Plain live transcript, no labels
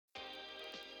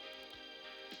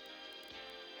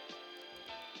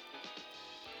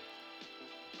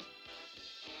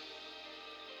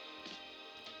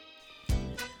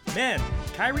Man,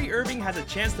 Kyrie Irving has a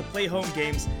chance to play home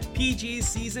games, PG's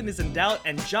season is in doubt,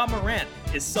 and Ja Morant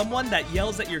is someone that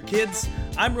yells at your kids.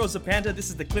 I'm Rosa Panda, this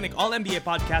is the Clinic All-NBA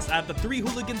podcast. I have the three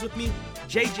hooligans with me.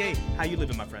 JJ, how you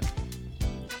living, my friend?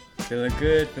 Feeling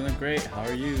good, feeling great. How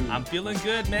are you? I'm feeling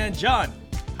good, man. John,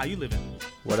 how you living?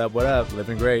 What up,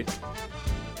 living great.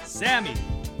 Sammy,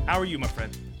 how are you, my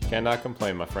friend? Cannot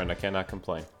complain, my friend, I cannot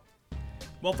complain.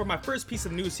 Well, for my first piece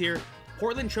of news here,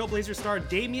 Portland Trailblazer star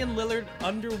Damian Lillard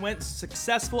underwent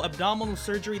successful abdominal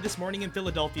surgery this morning in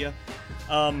Philadelphia.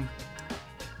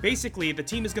 Basically, the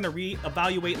team is going to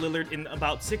reevaluate Lillard in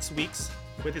about 6 weeks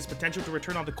with his potential to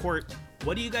return on the court.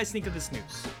 What do you guys think of this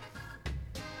news?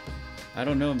 I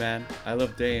don't know, man. I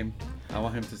love Dame. I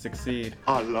want him to succeed.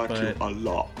 I like you a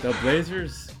lot. The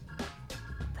Blazers'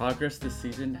 progress this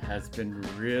season has been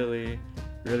really,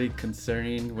 really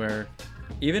concerning, where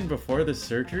even before the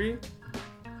surgery,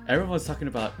 everyone was talking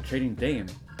about trading Dame.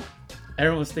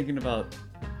 Everyone was thinking about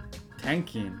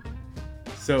tanking.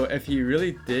 So if he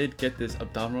really did get this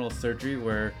abdominal surgery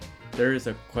where there is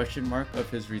a question mark of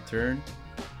his return,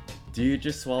 do you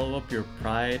just swallow up your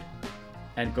pride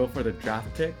and go for the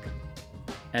draft pick?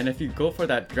 And if you go for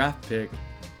that draft pick,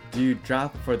 do you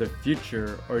draft for the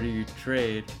future or do you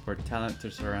trade for talent to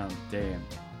surround Dame?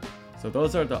 So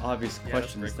those are the obvious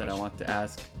questions that I want to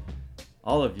ask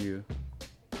all of you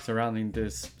surrounding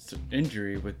this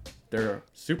injury with their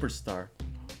superstar.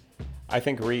 I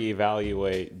think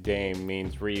reevaluate Dame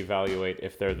means reevaluate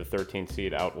if they're the 13th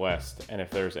seed out west and if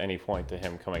there's any point to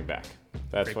him coming back.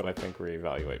 That's what I think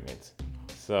reevaluate means.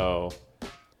 So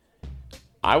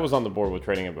I was on the board with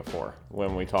trading him before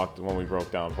when we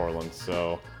broke down Portland.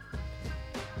 So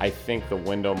I think the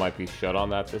window might be shut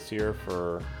on that this year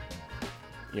for,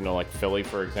 like Philly,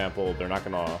 for example. They're not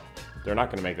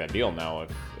gonna make that deal now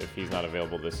if he's not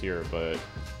available this year. But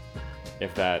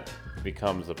if that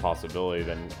becomes a possibility,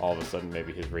 then all of a sudden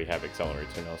maybe his rehab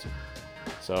accelerates. Who knows?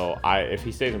 So if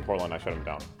he stays in Portland, I shut him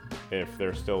down. If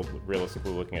they're still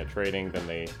realistically looking at trading, then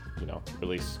they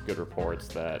release good reports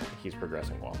that he's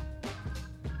progressing well.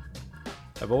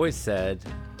 I've always said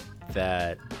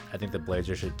that I think the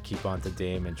Blazers should keep on to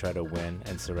Dame and try to win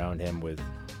and surround him with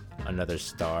another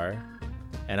star.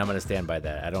 And I'm going to stand by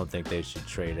that. I don't think they should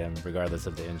trade him regardless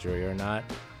of the injury or not.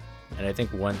 And I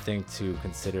think one thing to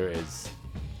consider is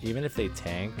even if they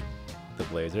tank the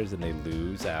Blazers and they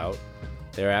lose out,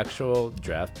 their actual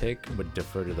draft pick would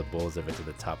defer to the Bulls if it's in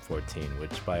the top 14,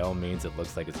 which by all means it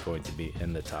looks like it's going to be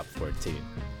in the top 14.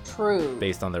 True.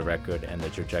 Based on the record and the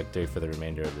trajectory for the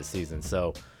remainder of the season.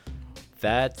 So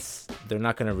they're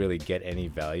not going to really get any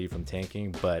value from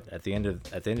tanking, but at the end of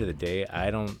the day, I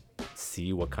don't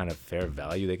see what kind of fair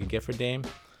value they could get for Dame.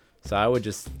 So I would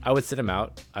sit him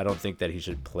out. I don't think that he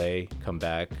should play, come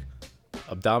back.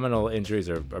 Abdominal injuries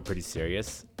are pretty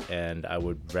serious, and I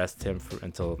would rest him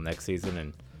until next season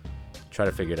and try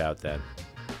to figure it out then.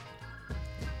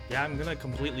 Yeah, I'm gonna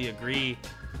completely agree.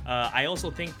 I also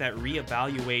think that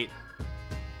reevaluate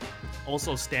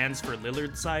also stands for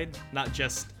Lillard's side, not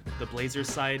just the Blazers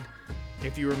side.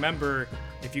 If you remember,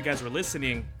 if you guys were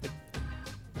listening,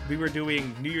 we were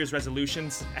doing New Year's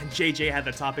resolutions, and JJ had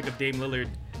the topic of Dame Lillard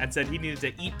and said he needed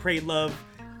to eat, pray, love,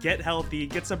 get healthy,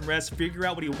 get some rest, figure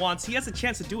out what he wants. He has a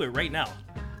chance to do it right now.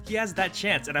 He has that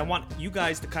chance, and I want you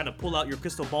guys to kind of pull out your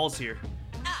crystal balls here.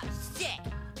 Oh, sick.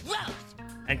 Gross.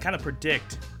 And kind of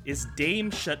predict, is Dame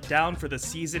shut down for the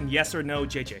season, yes or no,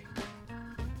 JJ?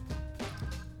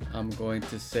 I'm going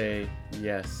to say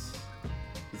yes.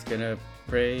 He's going to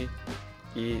pray,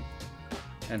 eat,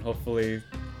 and hopefully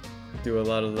do a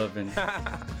lot of loving.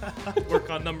 Work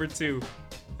on number 2.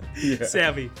 Yeah.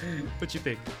 Sammy, what you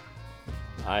think?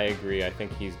 I agree. I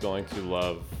think he's going to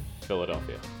love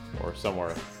Philadelphia or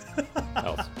somewhere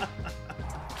else.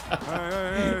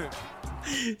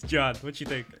 John, what you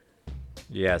think?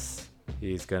 Yes,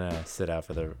 he's going to sit out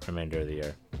for the remainder of the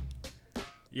year.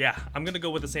 Yeah, I'm going to go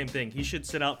with the same thing. He should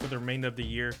sit out for the remainder of the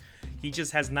year. He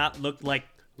just has not looked like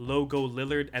logo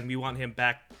Lillard, and we want him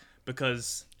back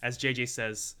because, as JJ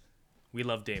says, we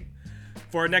love Dame.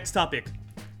 For our next topic,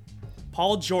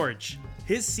 Paul George.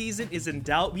 His season is in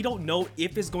doubt. We don't know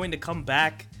if he's going to come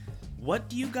back. What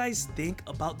do you guys think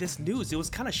about this news? It was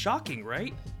kind of shocking,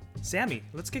 right? Sammy,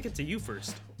 let's kick it to you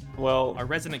first. Well, Our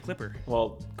resident Clipper.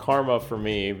 Well, karma for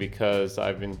me, because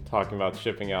I've been talking about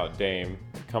shipping out Dame,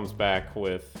 comes back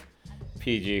with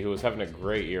PG, who was having a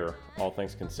great year, all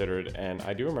things considered. And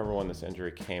I do remember when this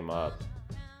injury came up,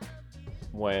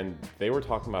 when they were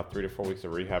talking about 3 to 4 weeks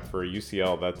of rehab for a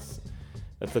UCL. That's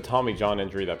the Tommy John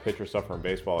injury that pitchers suffer in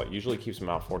baseball. It usually keeps them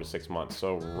out 4 to 6 months.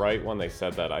 So right when they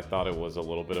said that, I thought it was a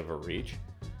little bit of a reach.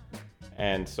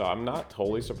 And so I'm not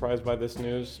totally surprised by this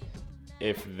news.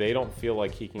 if they don't feel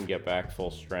like he can get back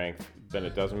full strength, then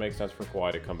it doesn't make sense for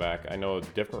Kawhi to come back. I know a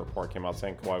different report came out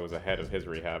saying Kawhi was ahead of his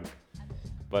rehab,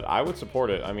 but I would support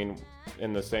it. I mean,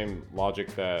 in the same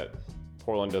logic that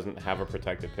Portland doesn't have a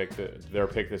protected pick, their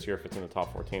pick this year if it's in the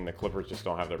top 14, the Clippers just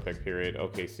don't have their pick, period.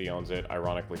 OKC owns it,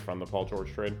 ironically, from the Paul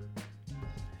George trade.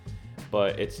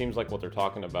 But it seems like what they're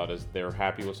talking about is they're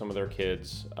happy with some of their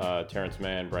kids, Terrence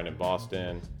Mann, Brandon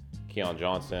Boston, Keon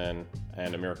Johnson,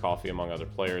 and Amir Coffey, among other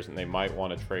players, and they might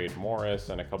want to trade Morris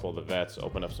and a couple of the vets,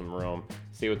 open up some room,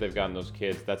 see what they've got in those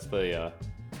kids. That's the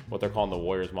what they're calling the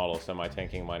Warriors model of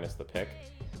semi-tanking minus the pick.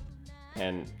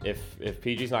 And if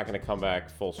PG's not going to come back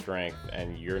full strength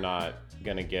and you're not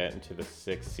going to get into the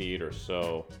 6th seed or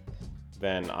so,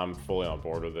 then I'm fully on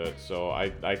board with it. So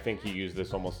I think you use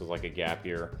this almost as like a gap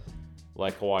year.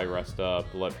 Let Kawhi rest up,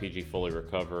 let PG fully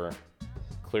recover,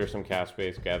 clear some cap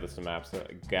space, gather some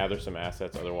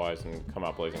assets otherwise, and come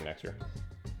out blazing next year.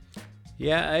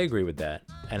 Yeah, I agree with that.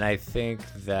 And I think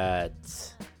that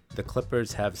the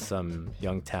Clippers have some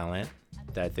young talent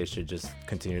that they should just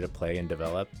continue to play and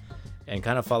develop and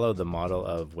kind of follow the model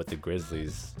of what the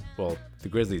Grizzlies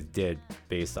did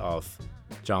based off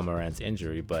John Morant's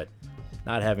injury, but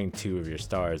not having two of your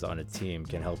stars on a team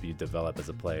can help you develop as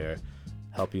a player,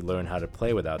 help you learn how to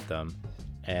play without them,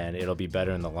 and it'll be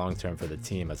better in the long term for the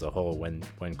team as a whole when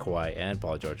Kawhi and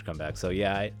Paul George come back. So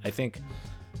yeah, I think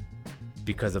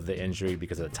because of the injury,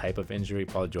 because of the type of injury,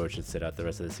 Paul George should sit out the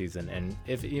rest of the season. And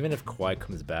even if Kawhi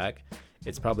comes back,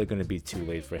 it's probably going to be too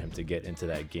late for him to get into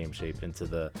that game shape, into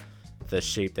the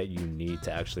shape that you need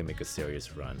to actually make a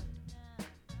serious run.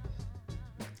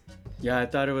 Yeah, I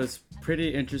thought it was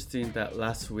pretty interesting that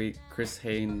last week Chris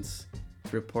Haynes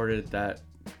reported that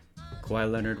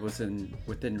Kawhi Leonard was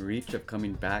within reach of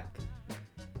coming back.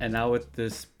 And now with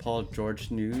this Paul George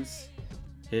news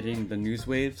hitting the news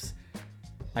waves,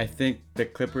 I think the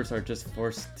Clippers are just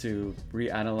forced to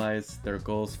reanalyze their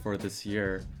goals for this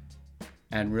year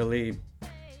and really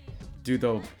do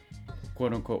the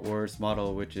quote-unquote Warriors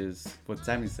model, which is what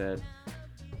Sammy said.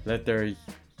 Let their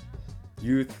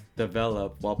youth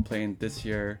develop while playing this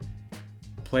year,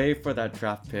 play for that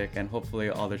draft pick, and hopefully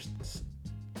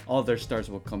all their stars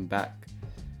will come back.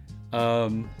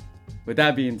 With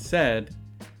that being said,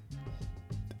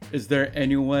 is there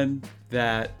anyone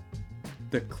that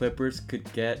the Clippers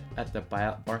could get at the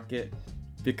buyout market?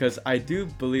 Because I do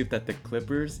believe that the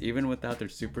Clippers, even without their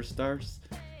superstars,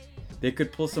 they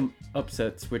could pull some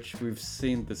upsets, which we've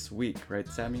seen this week, right,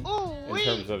 Sammy? In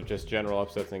terms of just general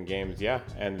upsets in games, yeah.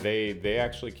 And they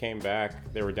actually came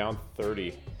back. They were down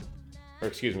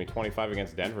 25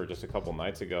 against Denver just a couple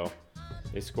nights ago.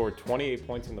 They scored 28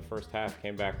 points in the first half,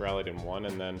 came back, rallied and won,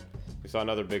 and then we saw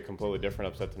another big, completely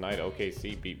different upset tonight.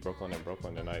 OKC beat Brooklyn in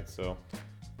Brooklyn tonight, so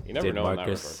you never know in that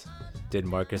regard. Did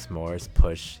Marcus Morris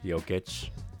push Jokic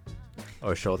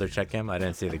or shoulder check him? I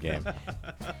didn't see the game.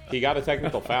 He got a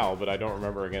technical foul, but I don't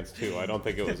remember against who. I don't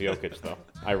think it was Jokic, though,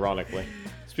 ironically.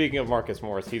 Speaking of Marcus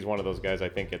Morris, he's one of those guys I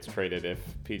think gets traded if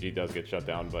PG does get shut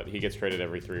down, but he gets traded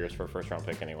every 3 years for a first-round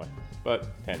pick anyway. But,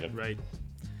 tangent. Right.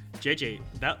 JJ,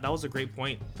 that was a great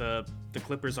point. The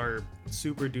Clippers are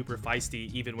super duper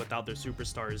feisty even without their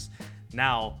superstars.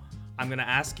 Now, I'm going to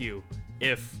ask you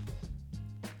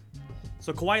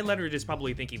so Kawhi Leonard is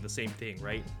probably thinking the same thing,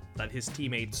 right? That his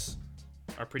teammates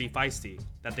are pretty feisty,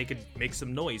 that they could make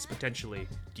some noise potentially.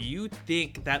 Do you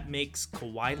think that makes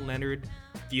Kawhi Leonard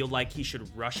feel like he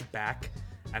should rush back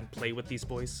and play with these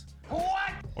boys?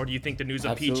 What? Or do you think the news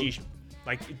of PG,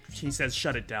 like he says,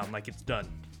 shut it down, like it's done?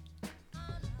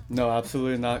 No,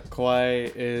 absolutely not.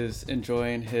 Kawhi is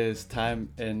enjoying his time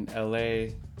in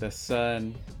LA, the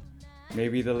sun,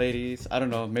 maybe the ladies. I don't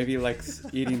know. Maybe likes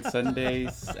eating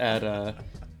sundaes at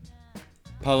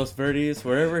Palos Verdes,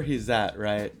 wherever he's at,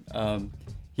 right?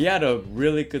 He had a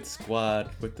really good squad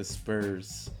with the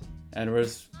Spurs, and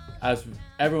was, as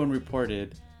everyone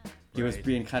reported, he was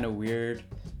being kind of weird.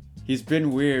 He's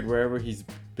been weird wherever he's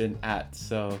been at,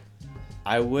 so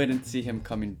I wouldn't see him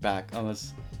coming back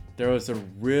unless there was a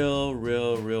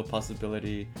real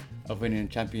possibility of winning a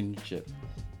championship.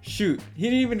 Shoot, he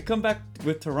didn't even come back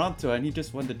with Toronto, and he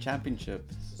just won the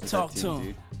championship. Talk to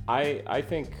him. I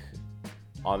think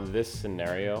on this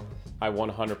scenario, I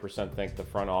 100% think the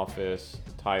front office,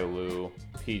 Ty Lue,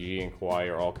 PG, and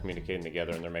Kawhi are all communicating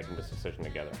together, and they're making this decision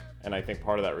together. And I think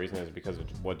part of that reason is because of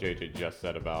what JJ just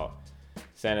said about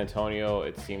San Antonio.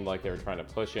 It seemed like they were trying to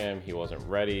push him. He wasn't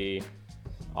ready.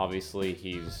 Obviously,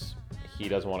 he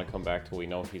doesn't want to come back till we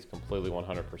know he's completely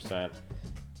 100%.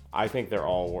 I think they're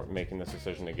all making this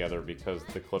decision together because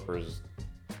the Clippers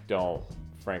don't,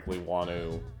 frankly, want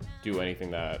to do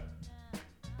anything that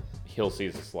he'll see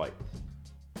as a slight.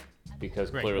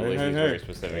 because Right. clearly Hey, he's hey, very hey.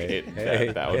 specific.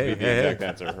 Hey, That would be the hey,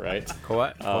 exact answer, right?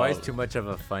 Kawhi's too much of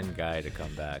a fun guy to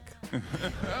come back.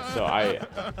 So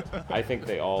I think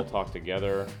they all talk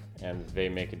together and they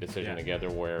make a decision Yeah. together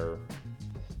where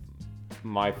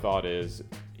my thought is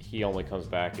he only comes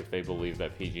back if they believe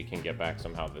that PG can get back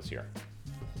somehow this year.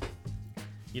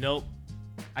 You know,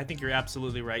 I think you're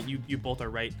absolutely right. You both are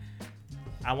right.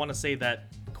 I want to say that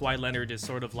Kawhi Leonard is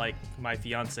sort of like my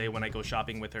fiance when I go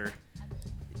shopping with her.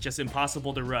 Just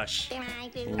impossible to rush.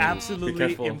 Absolutely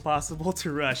careful. impossible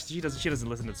to rush. She doesn't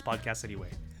listen to this podcast anyway.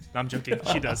 No, I'm joking.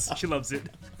 She does. She loves it.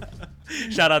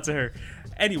 Shout out to her.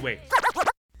 Anyway,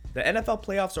 the NFL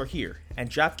playoffs are here, and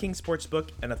DraftKings Sportsbook,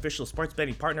 an official sports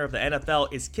betting partner of the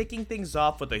NFL, is kicking things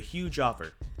off with a huge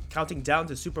offer. Counting down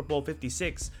to Super Bowl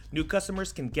 56, new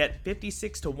customers can get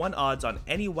 56-1 odds on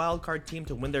any wildcard team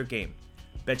to win their game.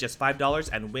 Bet just $5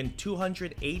 and win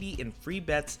 $280 in free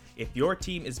bets if your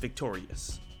team is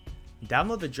victorious.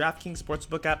 Download the DraftKings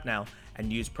Sportsbook app now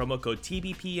and use promo code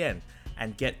TBPN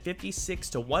and get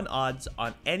 56-1 odds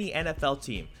on any NFL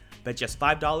team. Bet just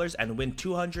 $5 and win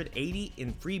 $280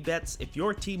 in free bets if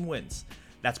your team wins.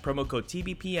 That's promo code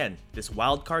TBPN this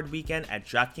wildcard weekend at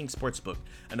DraftKings Sportsbook,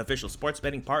 an official sports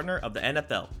betting partner of the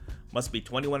NFL. Must be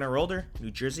 21 or older,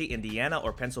 New Jersey, Indiana,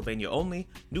 or Pennsylvania only,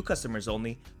 new customers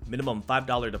only, minimum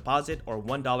 $5 deposit or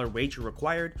 $1 wager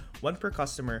required, one per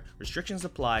customer, restrictions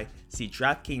apply. See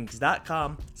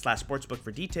DraftKings.com/sportsbook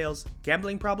for details.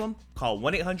 Gambling problem? Call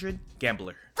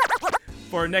 1-800-GAMBLER.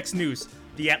 For our next news,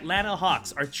 the Atlanta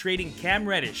Hawks are trading Cam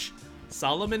Reddish,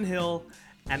 Solomon Hill,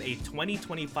 and a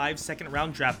 2025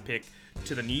 second-round draft pick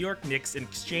to the New York Knicks in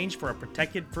exchange for a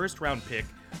protected first-round pick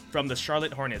from the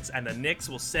Charlotte Hornets, and the Knicks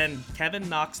will send Kevin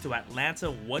Knox to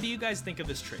Atlanta. What do you guys think of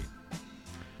this trade?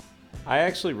 I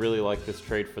actually really like this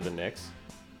trade for the Knicks.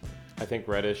 I think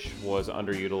Reddish was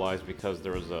underutilized because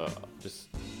there was just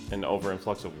an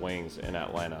overinflux of wings in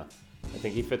Atlanta. I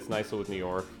think he fits nicely with New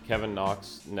York. Kevin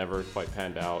Knox never quite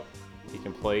panned out. He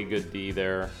can play good D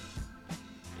there.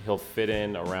 He'll fit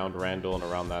in around Randall and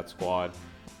around that squad.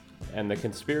 And the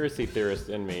conspiracy theorist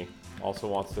in me also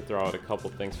wants to throw out a couple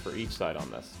things for each side on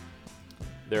this.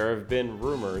 There have been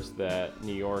rumors that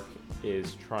New York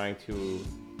is trying to,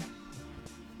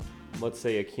 let's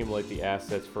say, accumulate the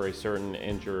assets for a certain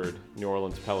injured New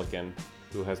Orleans Pelican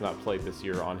who has not played this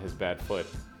year on his bad foot.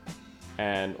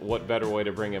 And what better way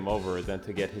to bring him over than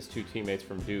to get his two teammates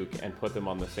from Duke and put them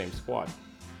on the same squad?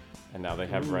 And now they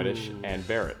have Reddish and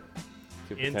Barrett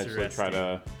to potentially try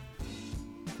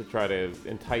to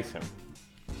entice him.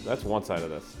 So that's one side of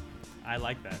this. I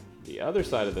like that. The other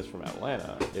side of this from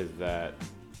Atlanta is that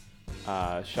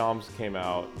Shams came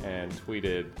out and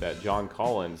tweeted that John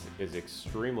Collins is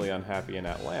extremely unhappy in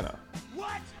Atlanta.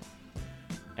 What?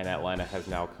 And Atlanta has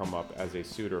now come up as a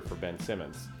suitor for Ben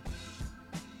Simmons.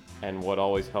 And what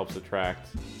always helps attract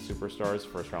superstars,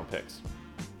 first-round picks.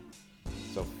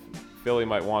 So Philly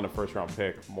might want a first-round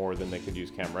pick more than they could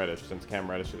use Cam Reddish, since Cam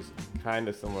Reddish is kind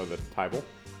of similar to Tybal.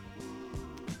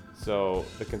 So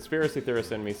the conspiracy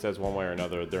theorist in me says one way or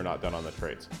another they're not done on the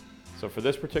trades. So for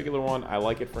this particular one, I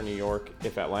like it for New York.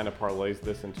 If Atlanta parlays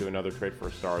this into another trade for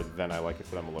a star, then I like it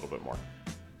for them a little bit more.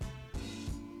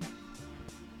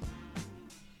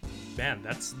 Man,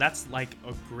 that's like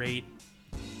a great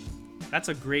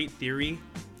theory.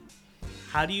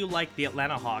 How do you like the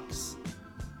Atlanta Hawks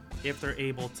if they're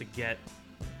able to get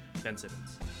Ben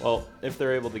Simmons? Well, if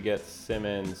they're able to get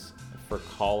Simmons for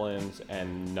Collins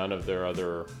and none of their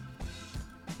other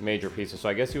major pieces, so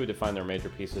I guess you would define their major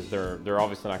pieces. They're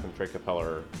obviously not going to trade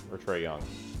Capella or Trae Young.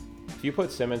 If you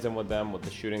put Simmons in with them, with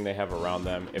the shooting they have around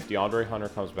them, if DeAndre Hunter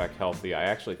comes back healthy, I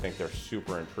actually think they're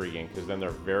super intriguing because then they're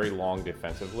very long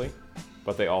defensively,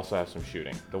 but they also have some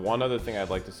shooting. The one other thing I'd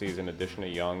like to see is, in addition to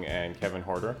Young and Kevin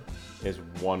Huerter, is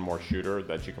one more shooter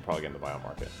that you can probably get in the buyout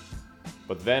market.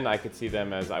 But then I could see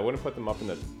them as, I wouldn't put them up in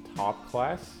the top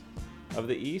class of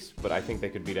the East, but I think they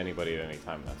could beat anybody at any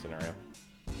time in that scenario.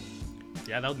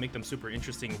 Yeah, that would make them super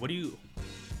interesting. What do you...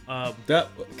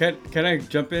 Can I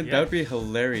jump in? Yeah. That would be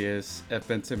hilarious if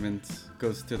Ben Simmons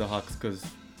goes to the Hawks, because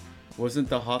wasn't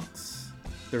the Hawks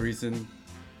the reason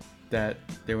that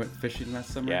they went fishing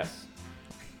last summer? Yes.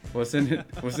 Wasn't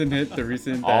it the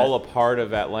reason that All a part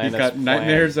of he Atlanta's got plan.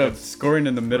 nightmares of scoring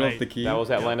in the middle of Right. the key? That was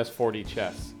Atlanta's 4D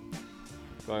chess.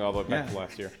 Going all the way back Yeah. to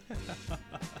last year.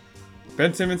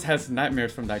 Ben Simmons has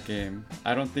nightmares from that game.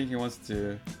 I don't think he wants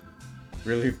to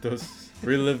relive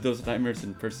those nightmares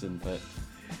in person, but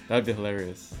that'd be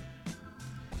hilarious.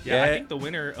 Yeah, I Yeah. think the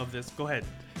winner of this... Go ahead,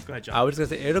 John. I was gonna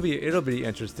say it'll be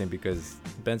interesting because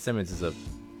Ben Simmons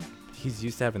he's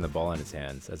used to having the ball in his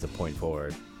hands as a point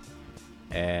forward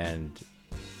and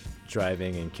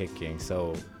driving and kicking.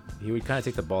 So he would kind of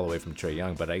take the ball away from Trae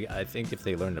Young. But I think if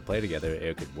they learn to play together,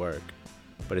 it could work.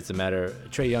 But it's a matter.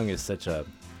 Trae Young is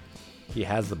he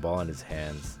has the ball in his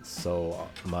hands so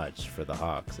much for the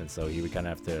Hawks, and so he would kind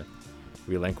of have to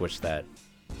relinquish that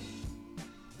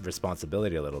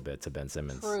responsibility a little bit to Ben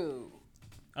Simmons. True.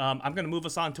 I'm going to move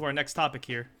us on to our next topic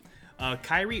here.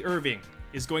 Kyrie Irving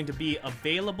is going to be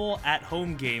available at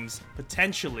home games,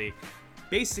 potentially.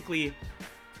 Basically,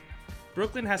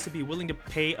 Brooklyn has to be willing to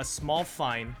pay a small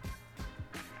fine.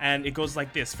 And it goes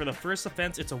like this. For the first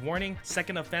offense, it's a warning.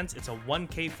 Second offense, it's a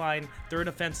 1K fine. Third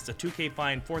offense, it's a 2K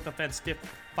fine. Fourth offense,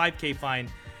 5K fine.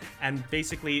 And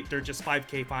basically, they're just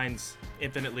 5K fines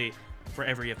infinitely for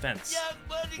every offense.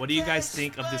 What do you guys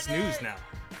think of this news now?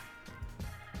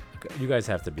 You guys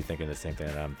have to be thinking the same thing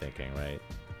that I'm thinking, right?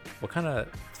 What kind of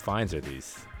fines are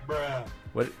these? Bruh.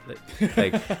 What,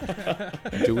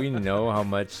 like, do we know how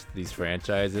much these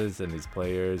franchises and these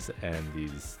players and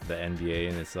the NBA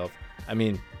in itself? I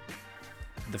mean,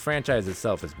 the franchise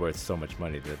itself is worth so much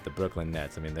money. The Brooklyn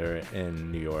Nets. I mean, they're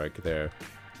in New York.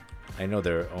 I know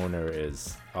their owner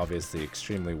is obviously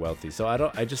extremely wealthy. So I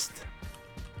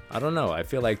don't know. I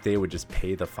feel like they would just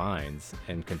pay the fines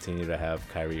and continue to have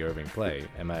Kyrie Irving play.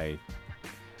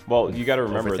 Well, you got to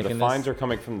remember the overthinking fines this? are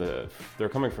coming from they're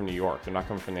coming from New York. They're not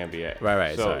coming from the NBA.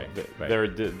 Right. So Sorry.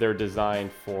 Right. they're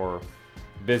designed for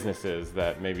businesses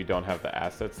that maybe don't have the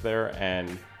assets there,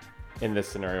 and in this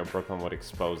scenario, Brooklyn would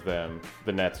expose them.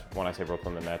 The Nets, when I say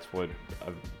Brooklyn, the Nets would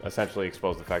essentially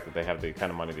expose the fact that they have the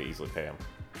kind of money to easily pay them.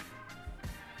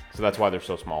 So that's why they're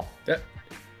so small.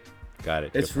 Got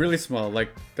it. It's really small. Like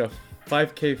the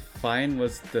 5K fine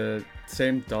was the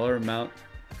same dollar amount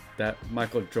that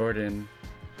Michael Jordan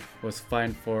was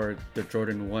fined for the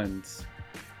Jordan 1s,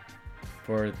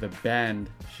 for the banned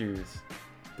shoes,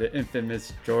 the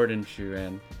infamous Jordan shoe.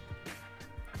 And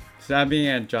Sammy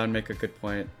and John make a good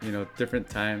point. You know, different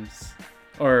times,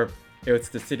 or it was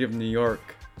the city of New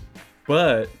York,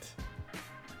 but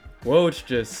Woj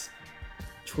just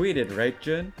tweeted, right,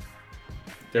 Jun?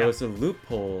 There was a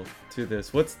loophole to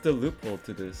this. What's the loophole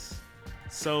to this?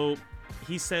 So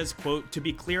he says, quote, to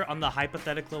be clear on the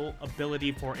hypothetical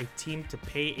ability for a team to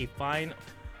pay a fine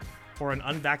for an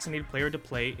unvaccinated player to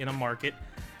play in a market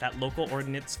that local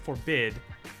ordinance forbid,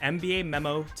 NBA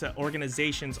memo to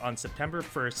organizations on September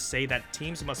 1st say that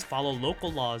teams must follow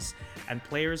local laws and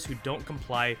players who don't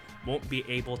comply won't be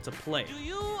able to play. Do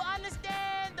you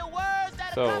understand the words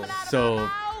that So- are coming out so- of my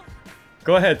mouth?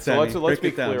 Go ahead, So Sammy. let's Break be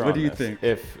it down. clear What on do you this. think?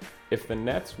 If the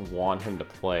Nets want him to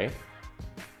play,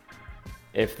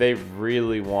 if they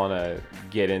really want to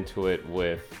get into it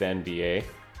with the NBA,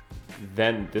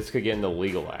 then this could get into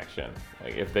legal action.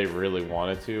 Like if they really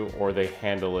wanted to, or they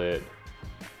handle it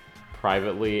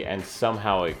privately, and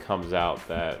somehow it comes out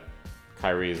that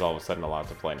Kyrie is all of a sudden allowed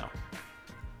to play now.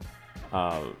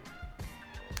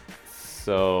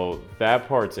 So that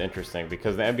part's interesting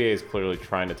because the NBA is clearly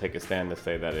trying to take a stand to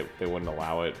say that they wouldn't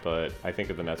allow it, but I think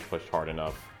if the Nets pushed hard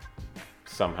enough,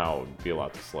 somehow it would be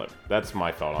allowed to slip. That's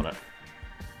my thought on it.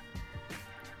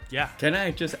 Yeah. Can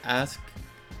I just ask,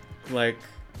 like,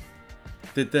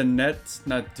 did the Nets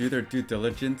not do their due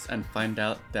diligence and find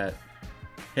out that,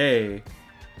 hey,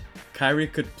 Kyrie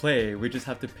could play, we just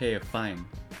have to pay a fine?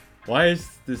 Why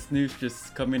is this news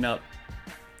just coming out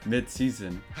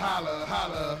mid-season? Holla,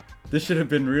 holla. This should have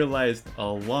been realized a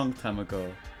long time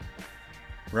ago.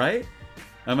 Right?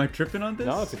 Am I tripping on this?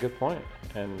 No, it's a good point,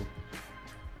 and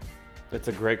it's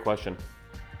a great question.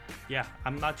 Yeah,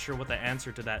 I'm not sure what the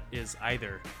answer to that is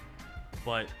either.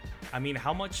 But, I mean,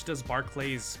 how much does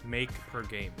Barclays make per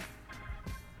game?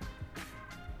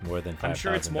 More than $5,000. I'm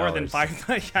sure it's more than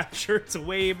 $5,000. Yeah, I'm sure it's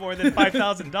way more than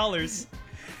 $5,000.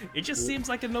 It just seems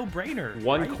like a no-brainer.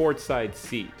 One right? courtside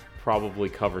seat probably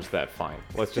covers that fine.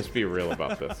 Let's just be real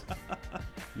about this.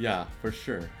 Yeah, for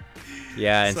sure.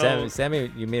 Yeah, and So-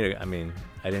 Sammy, you made it. I mean,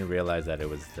 I didn't realize that it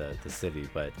was the city,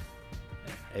 but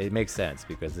it makes sense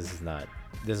because this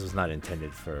was not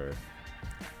intended for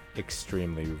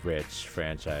extremely rich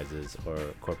franchises or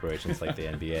corporations like the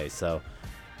NBA. So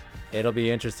it'll be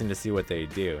interesting to see what they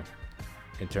do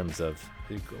in terms of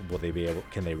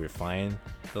can they refine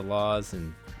the laws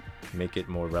and make it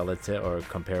more relative or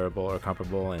comparable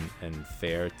and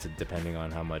fair to depending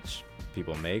on how much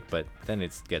people make, but then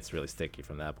it gets really sticky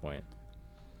from that point.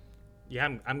 Yeah,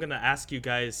 I'm going to ask you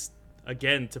guys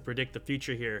again to predict the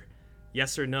future here.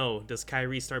 Yes or no, does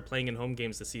Kyrie start playing in home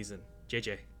games this season?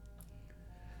 JJ.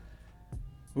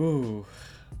 Ooh.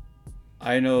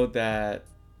 I know that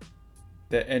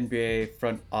the NBA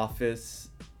front office,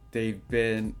 they've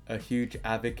been a huge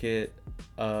advocate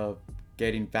of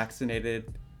getting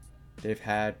vaccinated. They've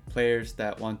had players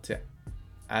that want to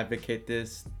advocate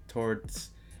this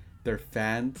towards their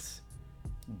fans.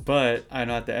 But I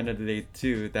know at the end of the day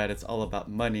too that it's all about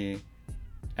money,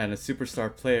 and a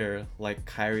superstar player like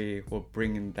Kyrie will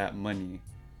bring in that money.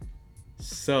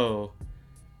 So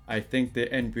I think the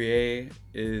NBA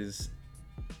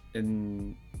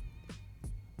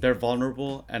they're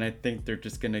vulnerable, and I think they're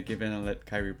just gonna give in and let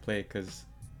Kyrie play because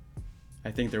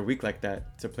I think they're weak like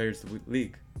that. It's a players'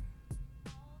 league.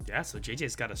 Yeah, so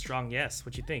JJ's got a strong yes.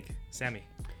 What you think, Sammy?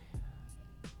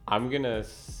 I'm going to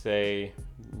say,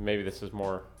 maybe this is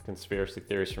more conspiracy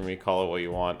theories for me, call it what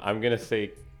you want. I'm going to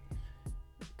say,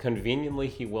 conveniently,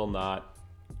 he will not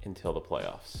until the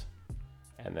playoffs.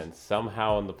 And then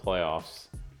somehow in the playoffs,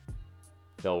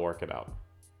 they'll work it out.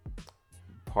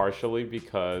 Partially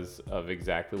because of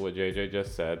exactly what JJ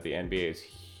just said. The NBA is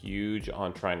huge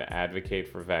on trying to advocate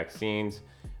for vaccines.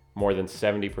 More than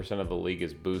 70% of the league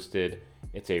is boosted.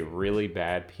 It's a really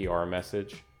bad PR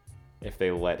message if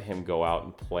they let him go out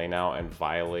and play now and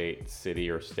violate city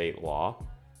or state law.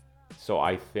 So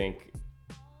I think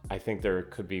there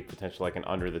could be potentially like an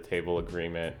under the table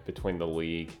agreement between the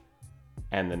league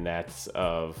and the Nets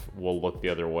of we'll look the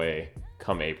other way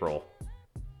come April.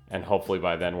 And hopefully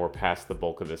by then we're past the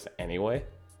bulk of this anyway.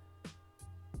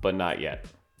 But not yet.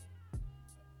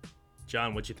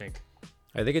 John, what you think?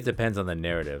 I think it depends on the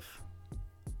narrative.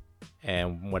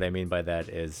 And what I mean by that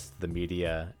is the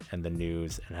media and the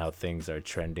news and how things are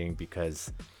trending,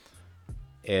 because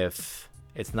if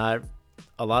it's not,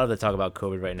 a lot of the talk about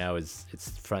COVID right now is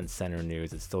it's front and center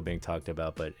news. It's still being talked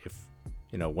about. But if,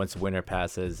 once winter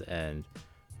passes and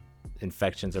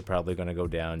infections are probably going to go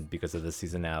down because of the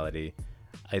seasonality,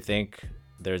 I think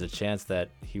there's a chance that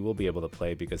he will be able to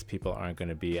play because people aren't going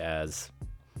to be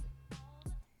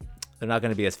they're not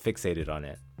going to be as fixated on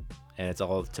it. And it's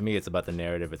all, to me, it's about the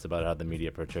narrative. It's about how the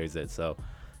media portrays it. So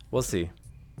we'll see.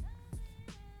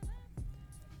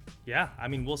 Yeah, I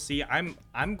mean, we'll see.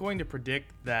 I'm going to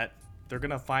predict that they're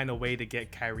going to find a way to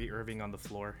get Kyrie Irving on the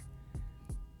floor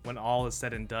when all is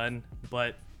said and done.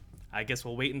 But I guess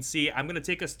we'll wait and see. I'm going to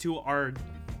take us to our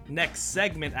next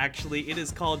segment, actually. It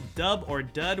is called Dub or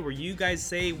Dud, where you guys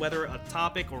say whether a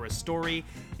topic or a story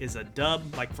is a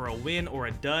dub, like for a win, or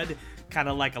a dud, kind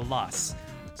of like a loss.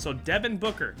 So Devin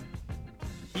Booker,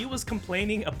 he was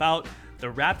complaining about the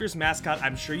Raptors mascot.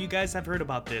 I'm sure you guys have heard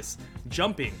about this,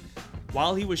 jumping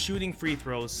while he was shooting free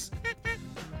throws,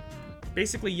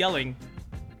 basically yelling,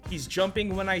 "He's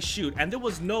jumping when I shoot." And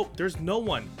there's no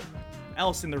one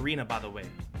else in the arena, by the way.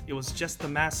 It was just the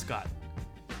mascot.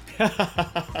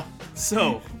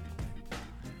 So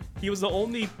he was the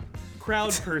only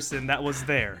crowd person that was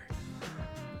there.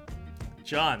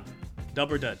 John,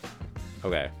 dub or dud?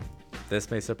 Okay, this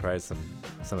may surprise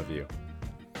some of you,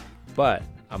 but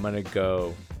I'm gonna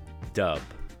go dub.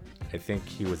 I think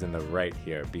he was in the right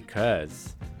here,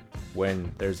 because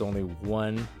when there's only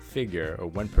one figure or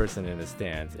one person in the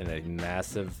stands in a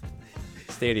massive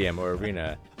stadium or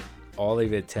arena, all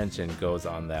of the attention goes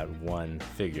on that one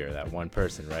figure, that one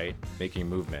person, right? Making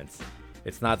movements.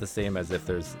 It's not the same as if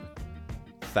there's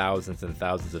thousands and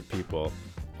thousands of people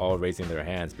all raising their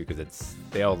hands, because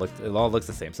it all looks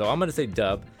the same. So I'm gonna say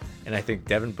dub, and I think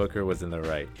Devin Booker was in the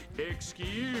right.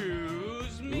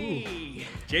 Excuse me.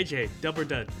 JJ, dub or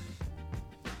dud?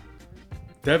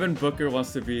 Devin Booker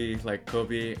wants to be like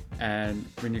Kobe, and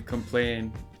when you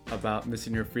complain about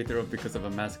missing your free throw because of a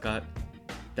mascot,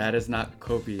 that is not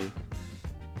Kobe.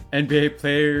 NBA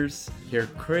players hear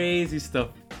crazy stuff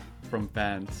from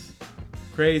fans.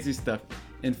 Crazy stuff.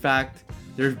 In fact,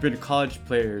 there have been college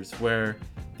players where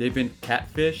they've been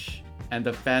catfish, and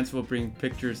the fans will bring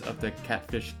pictures of the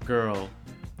catfish girl,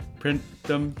 print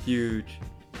them huge,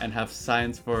 and have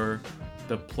signs for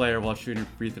the player while shooting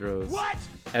free throws. What?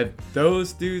 If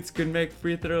those dudes could make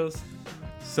free throws,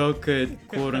 so could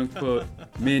quote unquote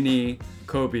mini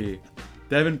Kobe.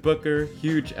 Devin Booker,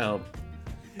 huge L.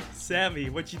 Sammy,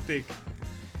 what you think?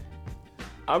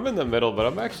 I'm in the middle, but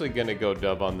I'm actually going to go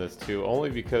dub on this too, only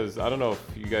because I don't know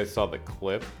if you guys saw the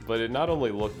clip, but it not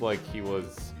only looked like he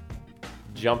was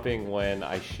jumping when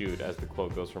I shoot, as the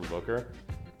quote goes from Booker,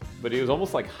 but he was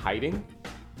almost like hiding.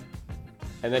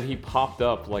 And then he popped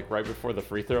up like right before the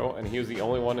free throw, and he was the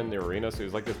only one in the arena, so he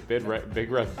was like this big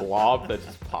red blob that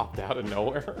just popped out of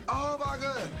nowhere. Oh my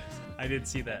goodness. I did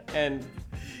see that. And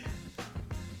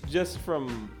just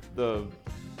from the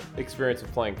experience of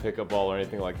playing pickup ball or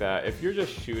anything like that, if you're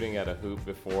just shooting at a hoop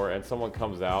before and someone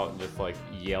comes out and just like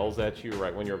yells at you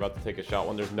right when you're about to take a shot,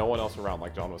 when there's no one else around,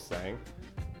 like John was saying,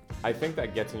 I think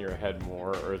that gets in your head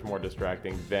more, or is more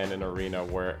distracting than an arena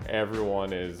where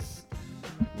everyone is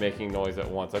making noise at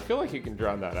once. I feel like you can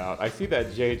drown that out. I see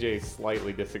that JJ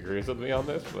slightly disagrees with me on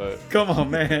this, but Come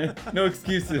on, man. No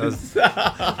excuses.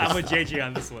 I'm with JJ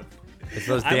on this one. It's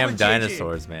those I'm damn with JJ.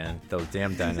 dinosaurs, man. Those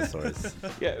damn dinosaurs.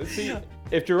 yeah. See,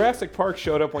 if Jurassic Park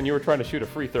showed up when you were trying to shoot a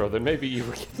free throw, then maybe you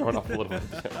would get thrown off a little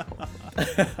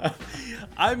bit.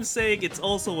 I'm saying it's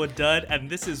also a dud, and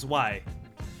this is why.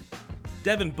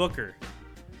 Devin Booker.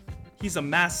 He's a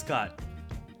mascot.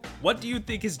 What do you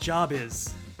think his job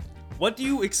is? What do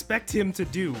you expect him to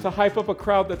do? To hype up a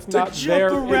crowd that's To not jump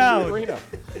there around. in the arena.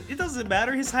 It doesn't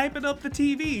matter. He's hyping up the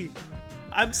TV.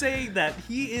 I'm saying that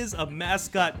he is a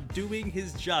mascot doing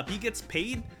his job. He gets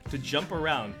paid to jump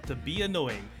around, to be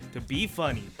annoying, to be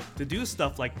funny, to do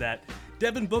stuff like that.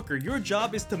 Devin Booker, your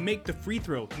job is to make the free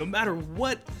throw, no matter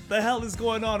what the hell is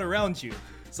going on around you.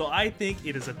 So I think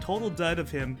it is a total dud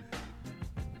of him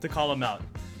to call him out.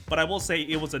 But I will say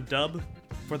it was a dub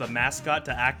for the mascot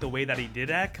to act the way that he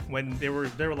did act when they were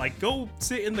like, go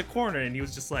sit in the corner, and he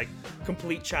was just like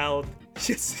complete child,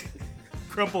 just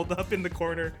crumpled up in the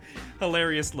corner.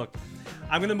 Hilarious look.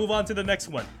 I'm gonna move on to the next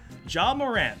one. Ja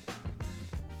Morant.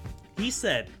 He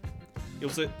said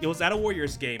it was at a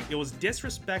Warriors game. It was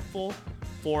disrespectful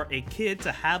for a kid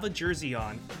to have a jersey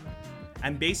on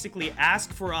and basically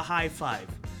ask for a high five.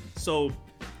 So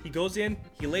he goes in,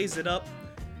 he lays it up,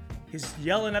 he's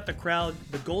yelling at the crowd,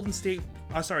 the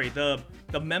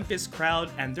Memphis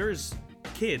crowd, and there's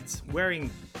kids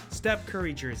wearing Steph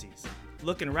Curry jerseys,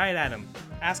 looking right at him,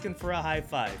 asking for a high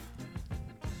five.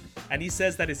 And he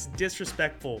says that it's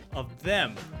disrespectful of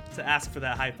them to ask for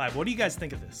that high five. What do you guys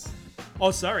think of this?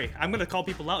 Oh, sorry, I'm gonna call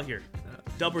people out here.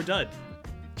 Dub or dud?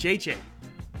 JJ.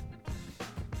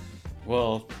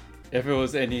 Well, if it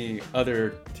was any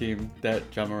other team that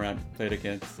Ja Morant played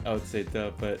against, I would say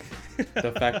dub. But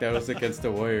the fact that it was against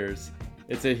the Warriors,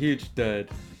 it's a huge dud.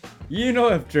 You know,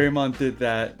 if Draymond did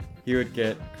that, he would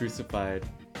get crucified.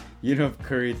 You know, if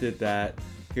Curry did that,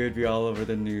 he would be all over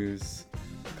the news.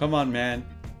 Come on, man.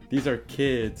 These are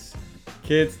kids.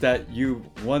 Kids that you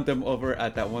won them over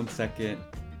at that 1 second.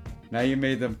 Now you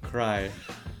made them cry.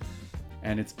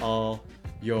 And it's all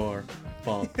your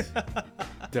fault.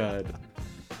 Dud.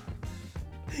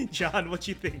 John, what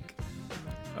you think?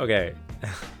 Okay.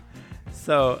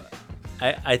 So,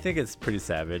 I think it's pretty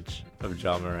savage of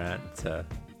Ja Morant to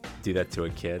do that to a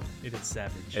kid. It is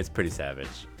savage. It's pretty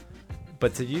savage.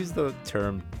 But to use the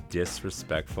term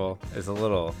disrespectful is a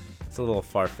little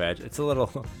far-fetched. It's a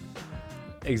little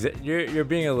you're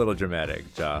being a little dramatic,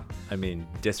 Ja. I mean,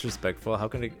 disrespectful. How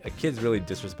can a kid's really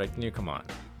disrespecting you? Come on.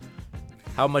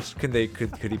 How much could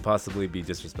he possibly be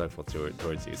disrespectful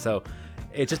towards you? So,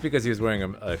 it's just because he was wearing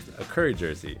a Curry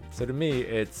jersey. So to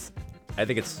me, I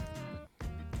think it's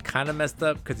kind of messed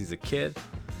up because he's a kid,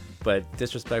 but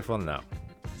disrespectful, no.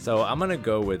 So I'm gonna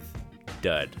go with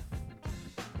dud.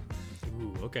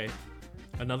 Ooh, okay.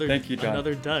 Another Thank you, John.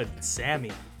 Another dud.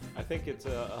 Sammy. I think it's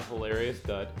a hilarious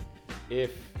dud.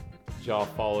 If Ja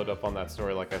followed up on that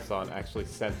story like I saw and actually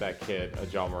sent that kid a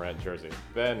Ja Morant jersey,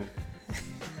 then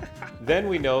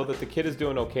we know that the kid is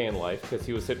doing okay in life because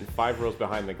he was sitting 5 rows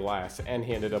behind the glass and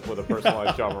he ended up with a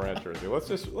personalized Ja Morant jersey. Let's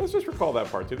just recall that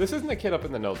part too. This isn't a kid up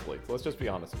in the nosebleeds. Let's just be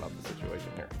honest about the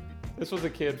situation here. This was a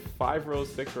kid 5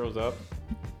 rows, 6 rows up,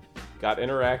 got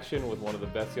interaction with one of the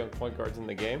best young point guards in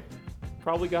the game,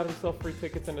 probably got himself free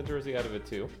tickets and a jersey out of it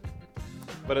too.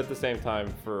 But at the same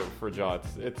time, for Ja,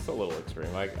 it's a little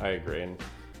extreme. I agree, and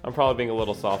I'm probably being a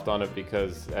little soft on it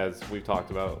because, as we've talked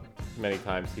about many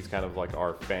times, he's kind of like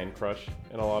our fan crush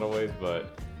in a lot of ways.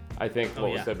 But I think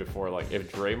what was said before, like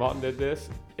if Draymond did this,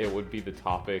 it would be the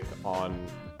topic on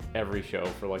every show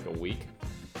for like a week,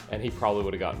 and he probably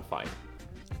would have gotten fined.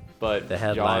 But The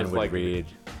headline would read,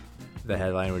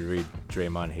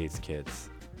 Draymond hates kids.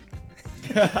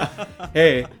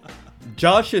 Hey,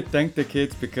 Josh should thank the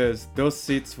kids because those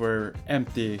seats were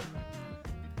empty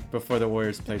before the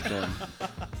Warriors played them.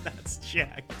 That's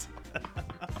jacked.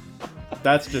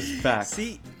 That's just fact.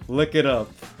 See, Look it up.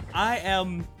 I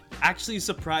am actually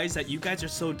surprised that you guys are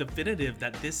so definitive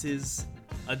that this is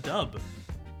a dub.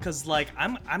 Cause like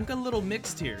I'm a little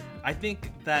mixed here. I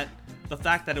think that the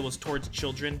fact that it was towards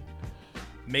children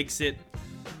makes it,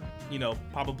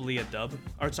 probably a dud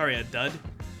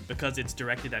because it's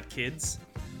directed at kids.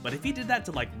 But if he did that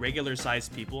to like regular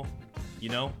sized people,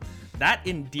 that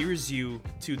endears you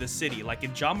to the city. Like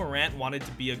if Ja Morant wanted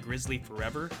to be a Grizzly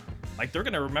forever, like they're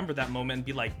gonna remember that moment and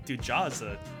be like, dude,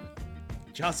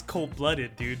 Ja's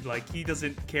cold-blooded, dude. Like he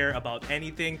doesn't care about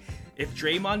anything. If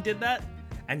Draymond did that,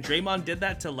 and Draymond did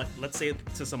that to let's say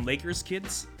to some Lakers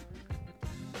kids,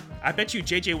 I bet you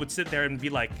JJ would sit there and be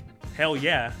like, hell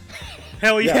yeah.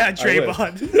 Hell yeah, Yeah, I would.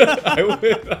 Draymond. I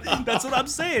would. That's what I'm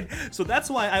saying. So that's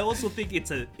why I also think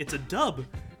it's a dub,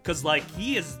 because like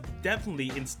he has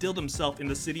definitely instilled himself in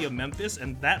the city of Memphis,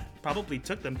 and that probably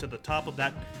took them to the top of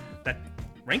that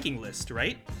ranking list,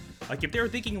 right? Like if they were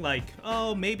thinking like,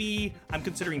 oh, maybe I'm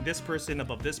considering this person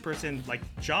above this person, like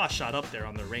Josh shot up there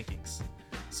on their rankings.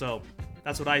 So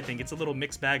that's what I think. It's a little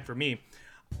mixed bag for me.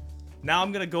 Now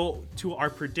I'm gonna go to our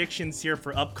predictions here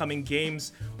for upcoming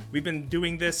games. We've been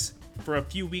doing this for a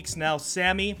few weeks now.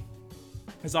 Sammy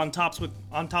is on top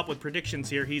with predictions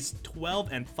here. He's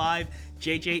 12-5.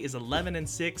 JJ is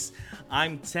 11-6.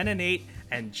 I'm 10-8,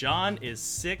 and John is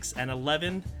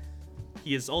 6-11.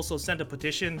 He has also sent a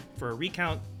petition for a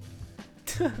recount.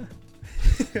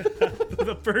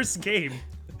 The first game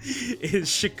is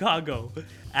Chicago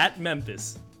at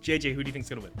Memphis. JJ, who do you think's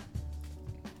gonna win?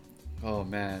 Oh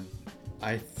man,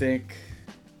 I think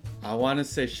I want to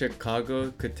say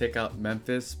Chicago could take out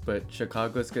Memphis, but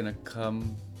Chicago's gonna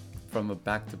come from a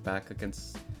back-to-back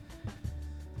against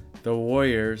the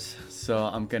Warriors, so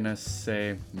I'm gonna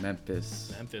say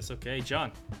Memphis. Memphis, okay.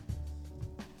 John.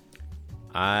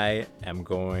 I am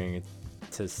going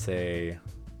to say,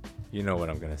 you know what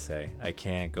I'm going to say. I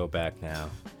can't go back now.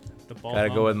 The ball. Gotta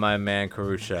go with my man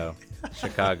Caruso,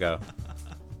 Chicago.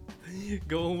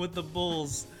 Going with the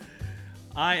Bulls.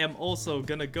 I am also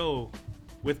gonna go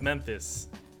with Memphis.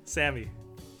 Sammy.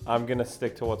 I'm gonna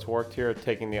stick to what's worked here,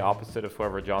 taking the opposite of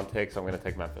whoever John takes. I'm gonna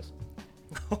take Memphis.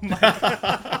 Oh my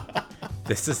god.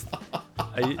 This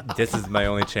is my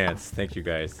only chance. Thank you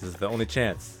guys. This is the only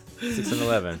chance.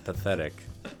 6-11. Pathetic.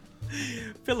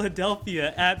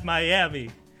 Philadelphia at Miami.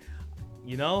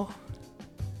 You know,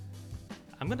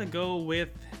 I'm gonna go with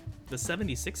the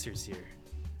 76ers here.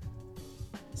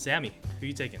 Sammy, who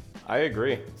you taking? I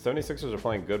agree. 76ers are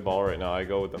playing good ball right now. I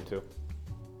go with them too.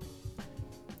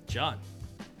 John.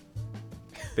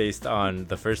 Based on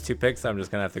the first two picks, I'm just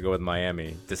gonna have to go with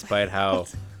Miami, despite how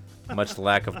much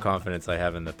lack of confidence I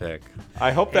have in the pick.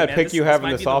 I hope Hey, that man, pick this- you this have in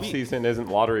might this be the week. offseason isn't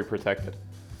lottery protected.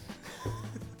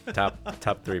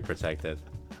 Top 3 protected.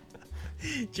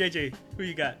 JJ, who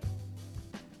you got?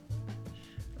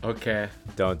 Okay.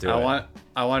 Don't do it.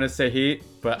 I want to say Heat,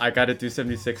 but I got to do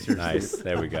 76ers. Nice.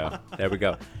 There we go.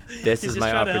 This He's is just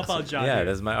my trying to help out opportunity. John Yeah, here.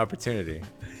 this is my opportunity.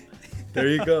 There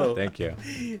you go. Thank you.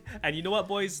 And you know what,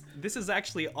 boys? This is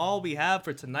actually all we have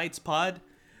for tonight's pod.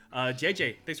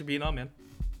 JJ, thanks for being on, man.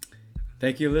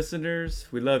 Thank you, listeners.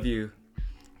 We love you.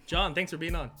 John, thanks for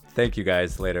being on. Thank you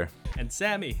guys. Later. And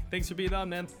Sammy, thanks for being on,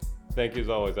 man. Thank you as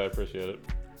always. I appreciate it.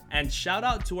 And shout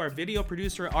out to our video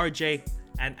producer, RJ,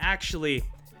 and actually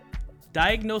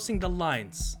diagnosing the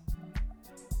lines.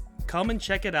 Come and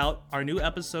check it out. Our new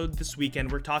episode this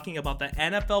weekend. We're talking about the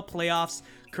NFL playoffs.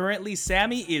 Currently,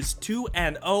 Sammy is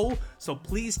 2-0, so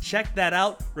please check that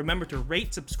out. Remember to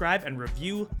rate, subscribe, and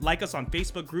review. Like us on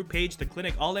Facebook group page, The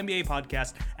Clinic All NBA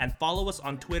Podcast, and follow us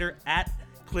on Twitter at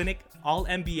Clinic All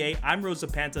NBA. I'm Rosa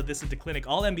Panta. This is The Clinic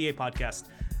All NBA Podcast.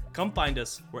 Come find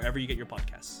us wherever you get your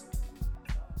podcasts.